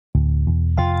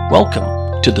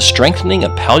Welcome to the Strengthening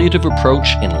a Palliative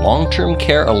Approach in Long-Term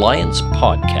Care Alliance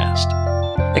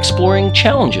podcast, exploring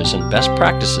challenges and best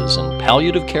practices in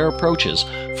palliative care approaches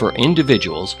for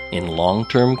individuals in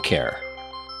long-term care.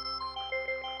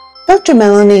 Dr.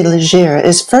 Melanie Leger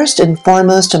is first and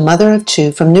foremost a mother of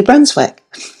two from New Brunswick.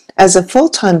 As a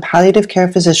full-time palliative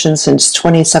care physician since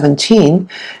 2017,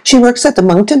 she works at the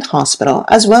Moncton Hospital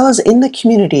as well as in the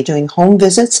community doing home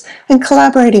visits and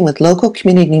collaborating with local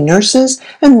community nurses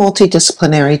and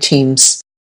multidisciplinary teams.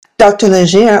 Dr.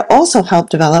 Leger also helped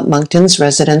develop Moncton's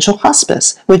residential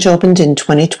hospice, which opened in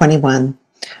 2021.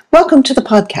 Welcome to the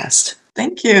podcast.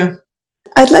 Thank you.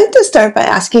 I'd like to start by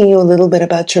asking you a little bit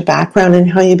about your background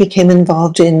and how you became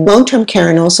involved in long-term care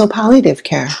and also palliative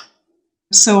care.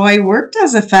 So I worked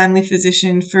as a family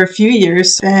physician for a few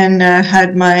years and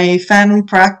had my family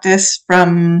practice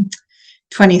from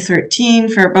 2013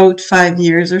 for about 5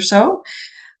 years or so.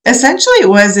 Essentially, it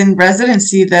was in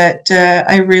residency that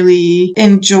I really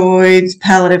enjoyed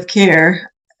palliative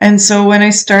care. And so when I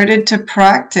started to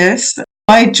practice,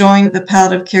 I joined the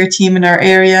palliative care team in our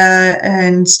area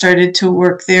and started to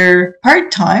work there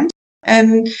part-time.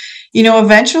 And,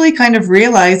 eventually kind of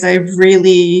realized I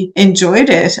really enjoyed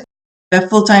it. A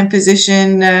full-time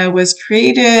position was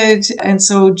created, and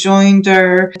so joined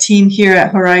our team here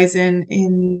at Horizon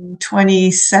in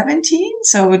 2017.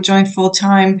 So I joined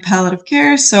full-time palliative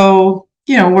care. So,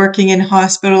 working in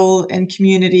hospital and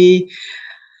community.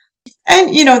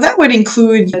 And, that would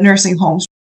include nursing homes.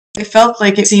 I felt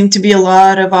like it seemed to be a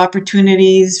lot of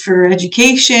opportunities for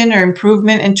education or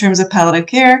improvement in terms of palliative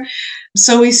care.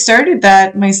 So we started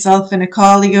that, myself and a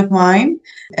colleague of mine,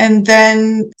 and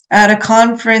then at a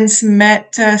conference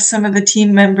met some of the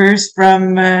team members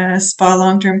from SPA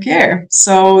Long-Term Care.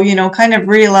 So, kind of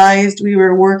realized we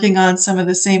were working on some of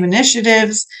the same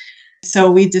initiatives.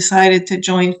 So we decided to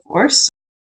join force.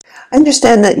 I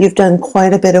understand that you've done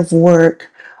quite a bit of work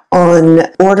on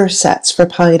order sets for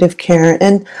palliative care,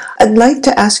 and I'd like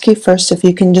to ask you first if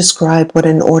you can describe what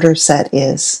an order set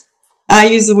is. I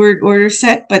use the word order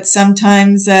set, but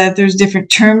sometimes there's different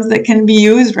terms that can be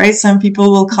used, right? Some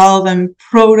people will call them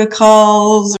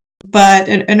protocols, but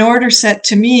an order set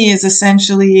to me is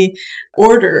essentially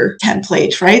order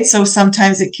template, right? So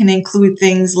sometimes it can include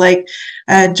things like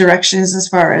directions as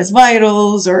far as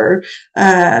vitals or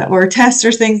tests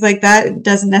or things like that. It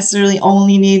doesn't necessarily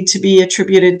only need to be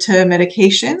attributed to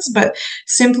medications, but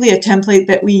simply a template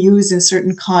that we use in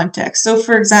certain contexts. So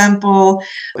for example,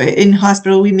 in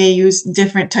hospital, we may use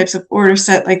different types of order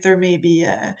set, like there may be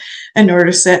an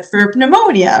order set for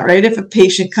pneumonia, right? If a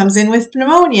patient comes in with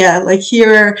pneumonia, like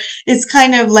here, it's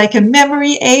kind of like a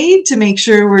memory aid to make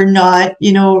sure we're not,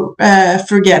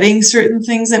 forgetting certain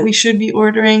things that we should be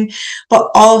ordering,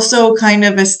 but also kind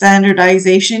of a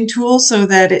standardization tool so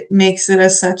that it makes it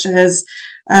as such as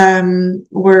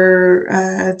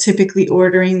we're typically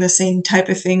ordering the same type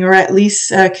of thing, or at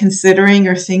least considering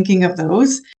or thinking of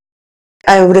those.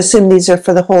 I would assume these are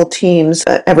for the whole teams.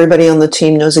 Everybody on the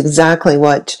team knows exactly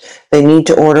what they need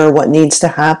to order, what needs to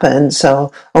happen.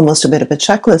 So almost a bit of a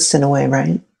checklist in a way,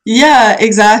 right? Yeah,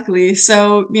 exactly.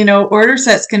 So, order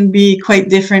sets can be quite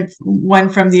different one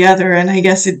from the other. And I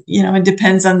guess it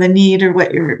depends on the need or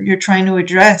what you're trying to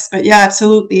address. But yeah,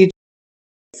 absolutely.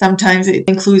 Sometimes it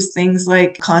includes things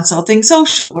like consulting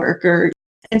social worker.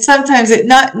 And sometimes it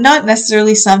not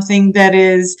necessarily something that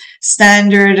is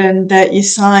standard and that you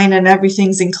sign and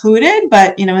everything's included,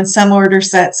 but in some order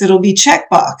sets it'll be check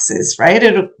boxes, right?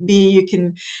 It'll be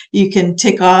you can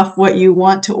tick off what you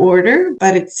want to order,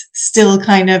 but it's still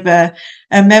kind of a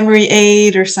memory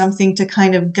aid or something to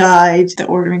kind of guide the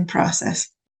ordering process.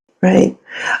 Right.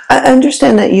 I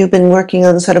understand that you've been working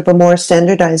on sort of a more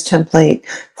standardized template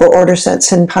for order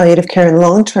sets in palliative care and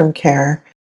long-term care.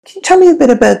 Can you tell me a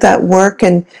bit about that work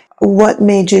and what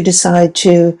made you decide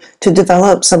to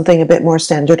develop something a bit more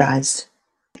standardized?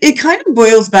 It kind of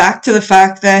boils back to the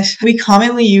fact that we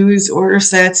commonly use order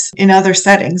sets in other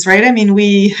settings, right? I mean,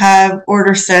 we have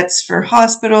order sets for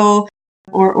hospital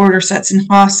or order sets in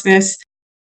hospice.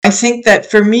 I think that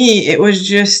for me, it was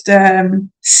just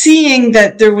seeing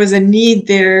that there was a need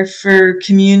there for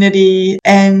community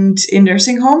and in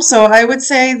nursing homes. So I would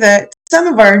say that some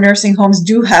of our nursing homes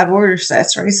do have order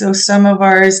sets, right? So some of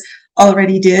ours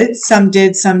already did, some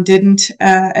didn't,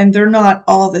 and they're not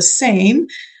all the same.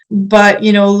 But,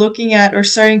 looking at or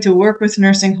starting to work with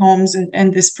nursing homes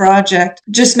and this project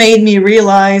just made me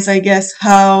realize, I guess,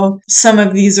 how some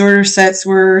of these order sets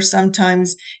were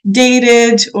sometimes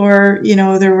dated or,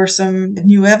 there were some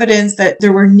new evidence that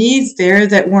there were needs there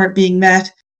that weren't being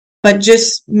met, but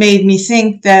just made me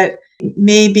think that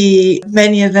maybe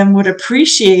many of them would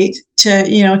appreciate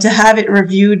to have it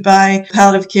reviewed by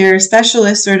palliative care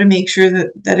specialists, or to make sure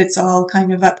that it's all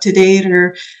kind of up to date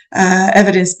or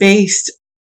evidence-based.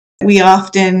 We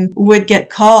often would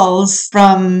get calls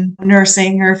from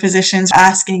nursing or physicians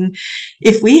asking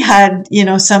if we had,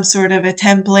 some sort of a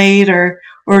template or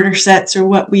order sets, or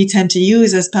what we tend to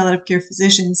use as palliative care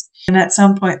physicians. And at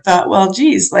some point thought, well,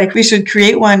 geez, like we should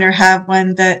create one or have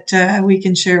one that we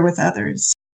can share with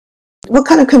others. What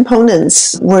kind of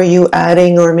components were you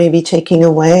adding or maybe taking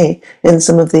away in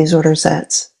some of these order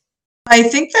sets? I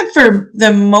think that for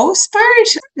the most part,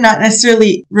 not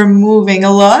necessarily removing,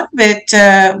 a lot of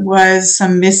it was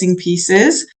some missing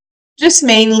pieces, just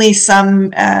mainly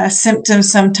some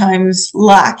symptoms sometimes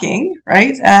lacking,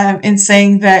 right? In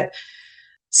saying that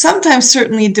sometimes,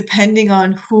 certainly depending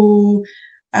on who's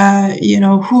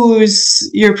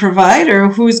your provider,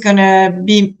 who's going to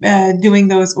be doing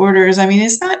those orders. I mean,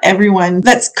 it's not everyone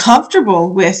that's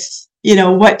comfortable with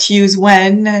what to use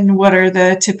when and what are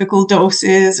the typical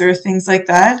doses or things like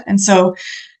that. And so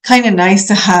kind of nice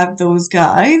to have those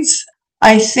guides.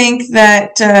 I think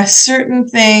that certain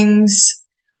things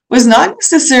was not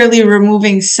necessarily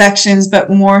removing sections,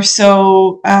 but more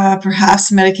so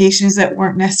perhaps medications that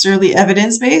weren't necessarily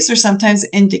evidence-based, or sometimes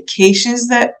indications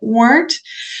that weren't.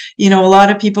 A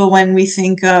lot of people, when we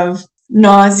think of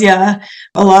nausea,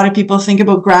 a lot of people think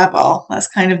about Gravol. That's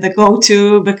kind of the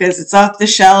go-to because it's off the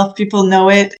shelf. People know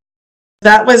it.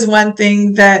 That was one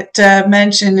thing that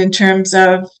mentioned in terms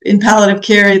of in palliative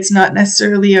care, it's not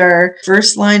necessarily our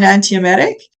first-line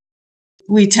antiemetic.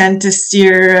 We tend to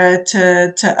steer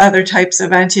to other types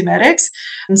of antiemetics,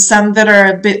 and some that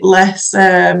are a bit less,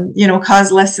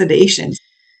 cause less sedation.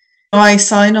 I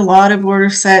saw in a lot of order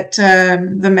set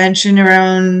the mention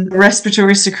around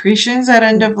respiratory secretions at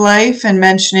end of life, and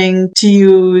mentioning to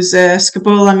use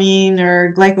scopolamine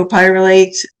or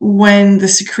glycopyrrolate when the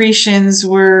secretions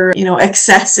were,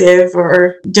 excessive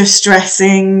or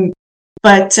distressing.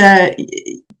 But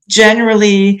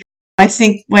generally, I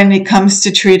think when it comes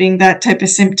to treating that type of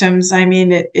symptoms, I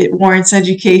mean, it warrants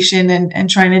education and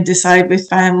trying to decide with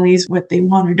families what they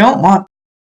want or don't want.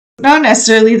 Not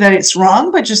necessarily that it's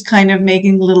wrong, but just kind of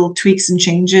making little tweaks and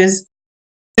changes.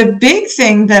 The big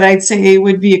thing that I'd say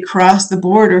would be across the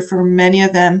board, or for many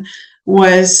of them,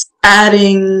 was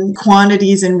adding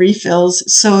quantities and refills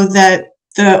so that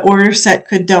the order set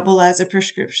could double as a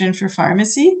prescription for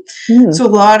pharmacy. So a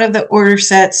lot of the order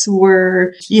sets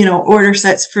were, order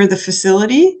sets for the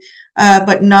facility,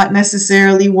 but not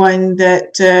necessarily one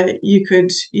that you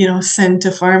could, send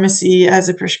to pharmacy as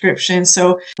a prescription.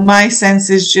 So my sense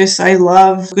is just, I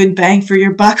love good bang for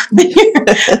your buck. But,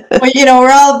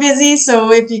 we're all busy.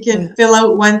 So if you can fill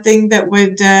out one thing that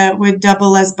would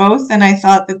double as both, then I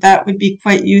thought that would be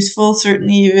quite useful,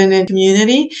 certainly even in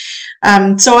community.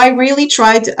 So I really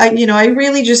tried, I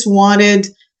really just wanted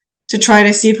to try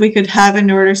to see if we could have an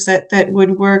order set that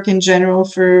would work in general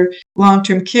for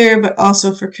long-term care, but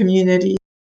also for community.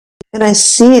 And I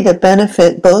see the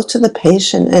benefit both to the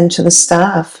patient and to the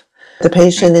staff. The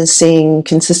patient is seeing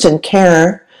consistent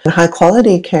care, high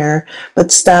quality care, but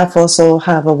staff also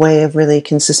have a way of really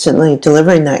consistently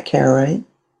delivering that care, right?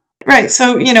 Right.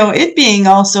 So, it being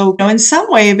also, in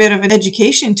some way, a bit of an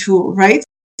education tool, right?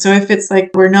 So if it's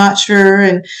like we're not sure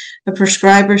and the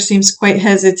prescriber seems quite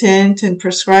hesitant and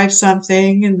prescribes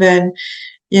something, and then,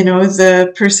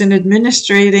 the person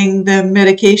administrating the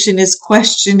medication is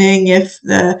questioning if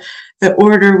the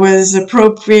order was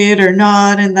appropriate or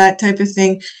not, and that type of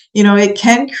thing, it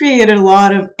can create a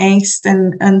lot of angst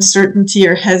and uncertainty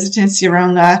or hesitancy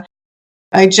around that.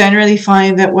 I generally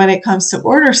find that when it comes to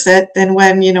order set, then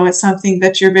when, it's something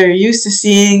that you're very used to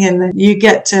seeing, and then you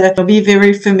get to be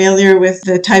very familiar with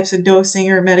the types of dosing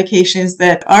or medications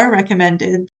that are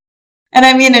recommended. And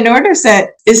I mean, an order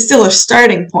set is still a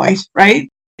starting point, right?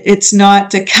 It's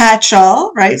not to catch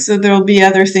all, right? So there'll be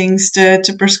other things to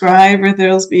prescribe, or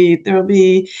there'll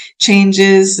be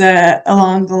changes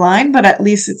along the line, but at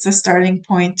least it's a starting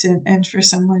point, and for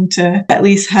someone to at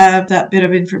least have that bit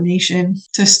of information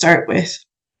to start with.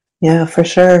 Yeah, for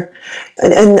sure.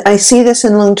 And I see this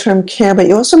in long-term care, but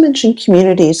you also mentioned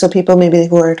community, so people maybe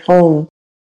who are at home.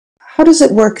 How does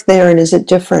it work there, and is it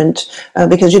different?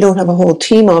 Because you don't have a whole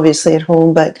team, obviously, at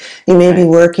home, but you may be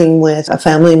working with a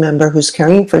family member who's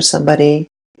caring for somebody,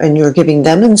 and you're giving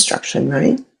them instruction,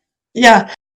 right?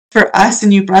 Yeah. For us in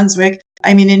New Brunswick,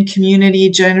 I mean, in community,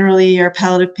 generally, our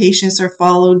palliative patients are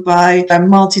followed by a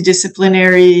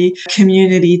multidisciplinary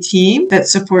community team that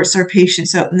supports our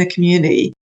patients out in the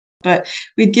community. But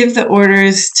we give the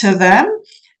orders to them,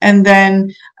 and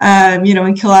then,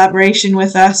 in collaboration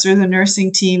with us or the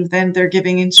nursing team, then they're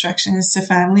giving instructions to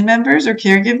family members or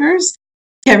caregivers.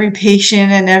 every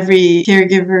patient and every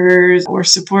caregiver or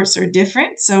supports are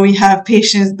different. So we have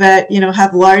patients that,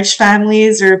 have large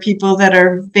families or people that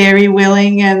are very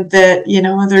willing and that,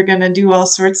 they're going to do all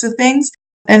sorts of things.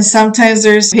 And sometimes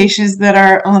there's patients that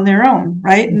are on their own,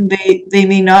 right? And they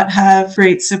may not have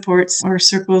great supports or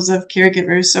circles of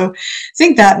caregivers. So I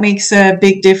think that makes a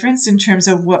big difference in terms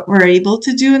of what we're able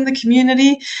to do in the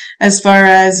community as far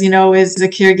as, is the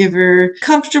caregiver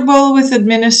comfortable with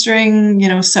administering,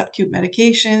 subacute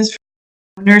medications.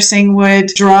 Nursing would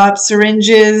draw up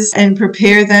syringes and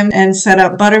prepare them and set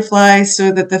up butterflies so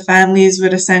that the families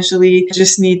would essentially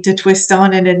just need to twist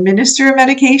on and administer a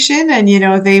medication. And,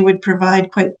 they would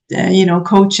provide quite,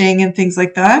 coaching and things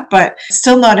like that, but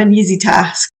still not an easy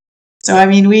task. So,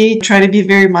 we try to be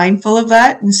very mindful of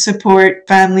that and support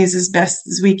families as best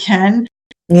as we can.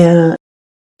 Yeah.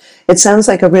 It sounds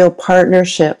like a real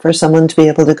partnership for someone to be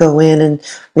able to go in and,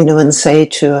 and say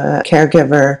to a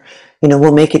caregiver,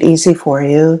 we'll make it easy for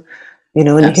you, and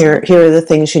Absolutely. here are the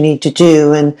things you need to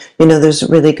do. And, there's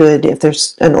really good, if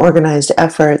there's an organized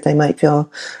effort, they might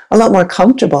feel a lot more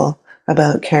comfortable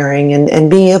about caring and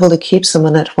being able to keep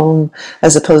someone at home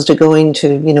as opposed to going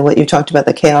to, what you talked about,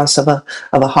 the chaos of a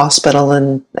hospital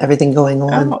and everything going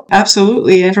on. Oh,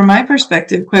 absolutely. And from my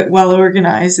perspective, quite well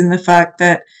organized in the fact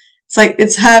that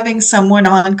it's having someone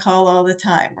on call all the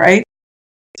time, right?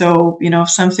 So, if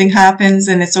something happens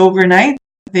and it's overnight,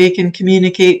 they can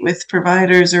communicate with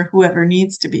providers or whoever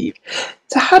needs to be.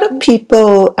 So how do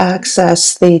people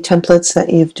access the templates that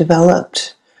you've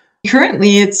developed?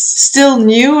 Currently, it's still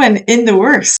new and in the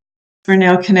works. We're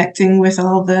now connecting with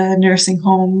all the nursing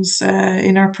homes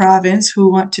in our province who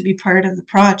want to be part of the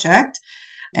project.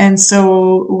 And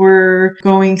so we're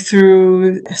going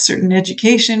through certain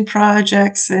education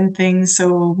projects and things,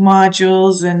 so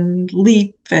modules and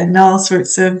LEAP and all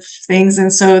sorts of things.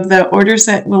 And so the order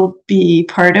set will be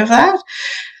part of that.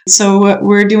 So what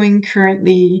we're doing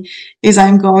currently is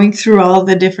I'm going through all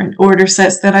the different order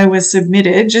sets that I was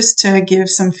submitted just to give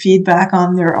some feedback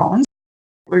on their own.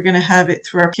 We're going to have it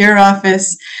through our care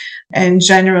office. And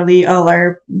generally, all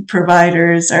our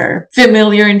providers are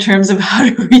familiar in terms of how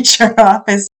to reach our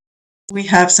office. We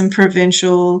have some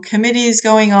provincial committees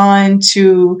going on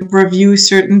to review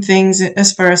certain things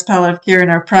as far as palliative care in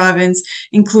our province,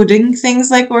 including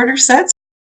things like order sets.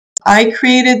 I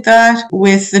created that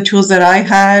with the tools that I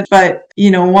had, but,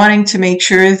 wanting to make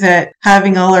sure that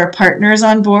having all our partners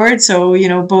on board, so,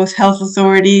 both health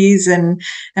authorities and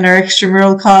our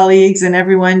extramural colleagues and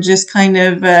everyone just kind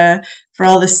of, for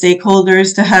all the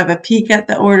stakeholders to have a peek at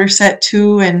the order set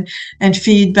too and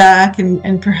feedback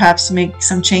and perhaps make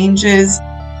some changes.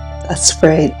 That's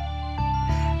great.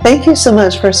 Thank you so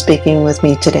much for speaking with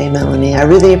me today, Melanie. I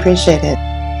really appreciate it.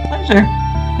 Pleasure.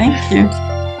 Thank you.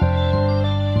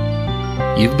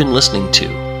 You've been listening to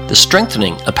the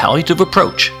Strengthening a Palliative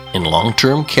Approach in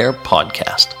Long-Term Care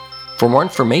podcast. For more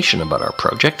information about our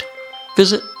project,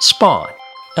 visit spawnltc.ca.